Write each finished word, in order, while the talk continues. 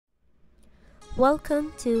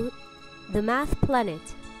Welcome to the Math Planet,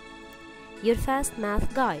 your fast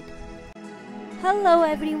math guide. Hello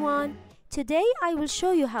everyone! Today I will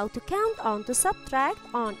show you how to count on to subtract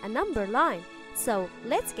on a number line. So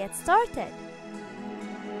let's get started.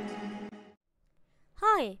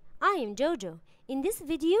 Hi, I am Jojo. In this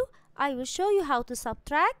video, I will show you how to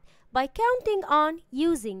subtract by counting on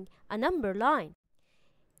using a number line.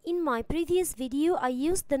 In my previous video, I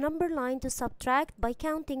used the number line to subtract by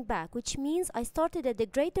counting back, which means I started at the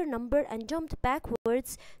greater number and jumped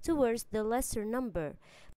backwards towards the lesser number.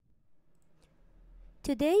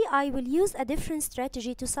 Today, I will use a different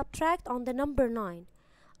strategy to subtract on the number line.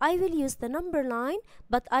 I will use the number line,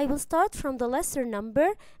 but I will start from the lesser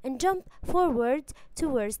number and jump forward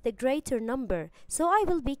towards the greater number. So I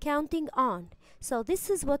will be counting on. So this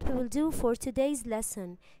is what we will do for today's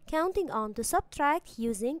lesson, counting on to subtract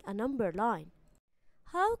using a number line.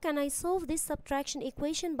 How can I solve this subtraction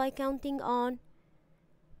equation by counting on?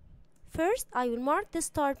 First, I will mark the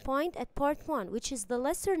start point at part 1, which is the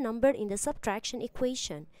lesser number in the subtraction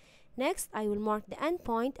equation. Next, I will mark the end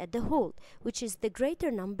point at the whole, which is the greater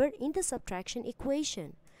number in the subtraction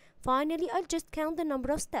equation. Finally, I'll just count the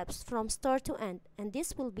number of steps from start to end, and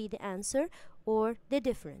this will be the answer or the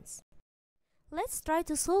difference. Let's try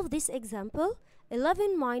to solve this example.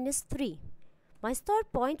 11 minus 3. My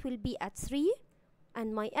start point will be at 3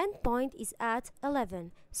 and my end point is at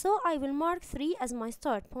 11. So I will mark 3 as my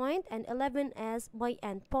start point and 11 as my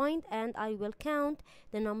end point, and I will count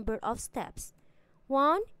the number of steps.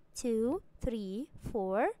 1, 2, 3,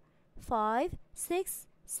 4, 5, 6,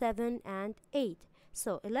 7 and 8.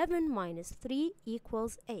 So 11 minus 3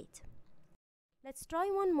 equals 8. Let's try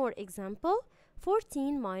one more example.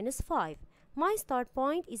 14 minus 5. My start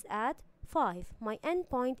point is at 5. My end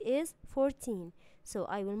point is 14. So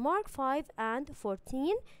I will mark 5 and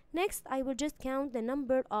 14. Next, I will just count the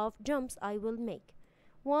number of jumps I will make.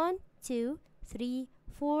 1, 2, 3,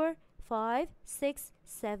 4, 5, 6,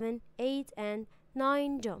 7, 8 and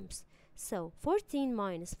 9 jumps. So 14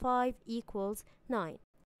 minus 5 equals 9.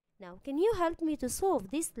 Now, can you help me to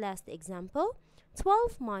solve this last example?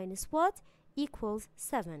 12 minus what equals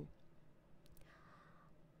 7.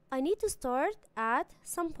 I need to start at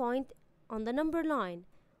some point on the number line,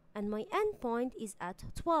 and my end point is at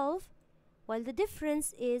 12, while the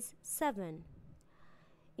difference is 7.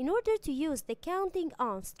 In order to use the counting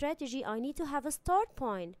on strategy, I need to have a start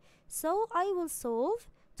point. So I will solve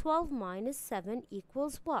 12 minus 7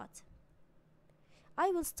 equals what? I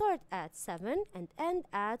will start at 7 and end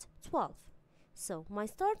at 12. So my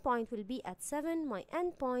start point will be at 7, my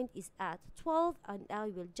end point is at 12, and I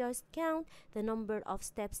will just count the number of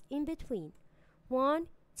steps in between. 1,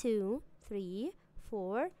 2, 3,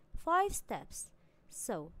 4, 5 steps.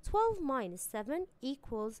 So 12 minus 7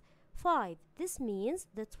 equals 5. This means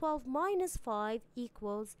that 12 minus 5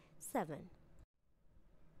 equals 7.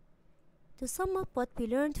 To sum up what we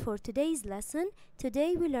learned for today's lesson,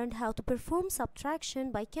 today we learned how to perform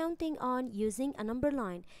subtraction by counting on using a number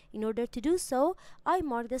line. In order to do so, I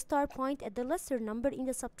mark the start point at the lesser number in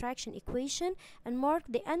the subtraction equation and mark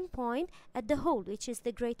the end point at the whole, which is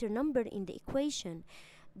the greater number in the equation.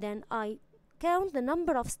 Then I count the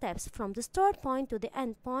number of steps from the start point to the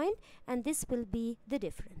end point, and this will be the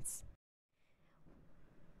difference.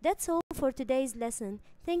 That's all for today's lesson.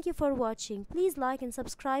 Thank you for watching. Please like and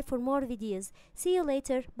subscribe for more videos. See you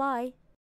later. Bye.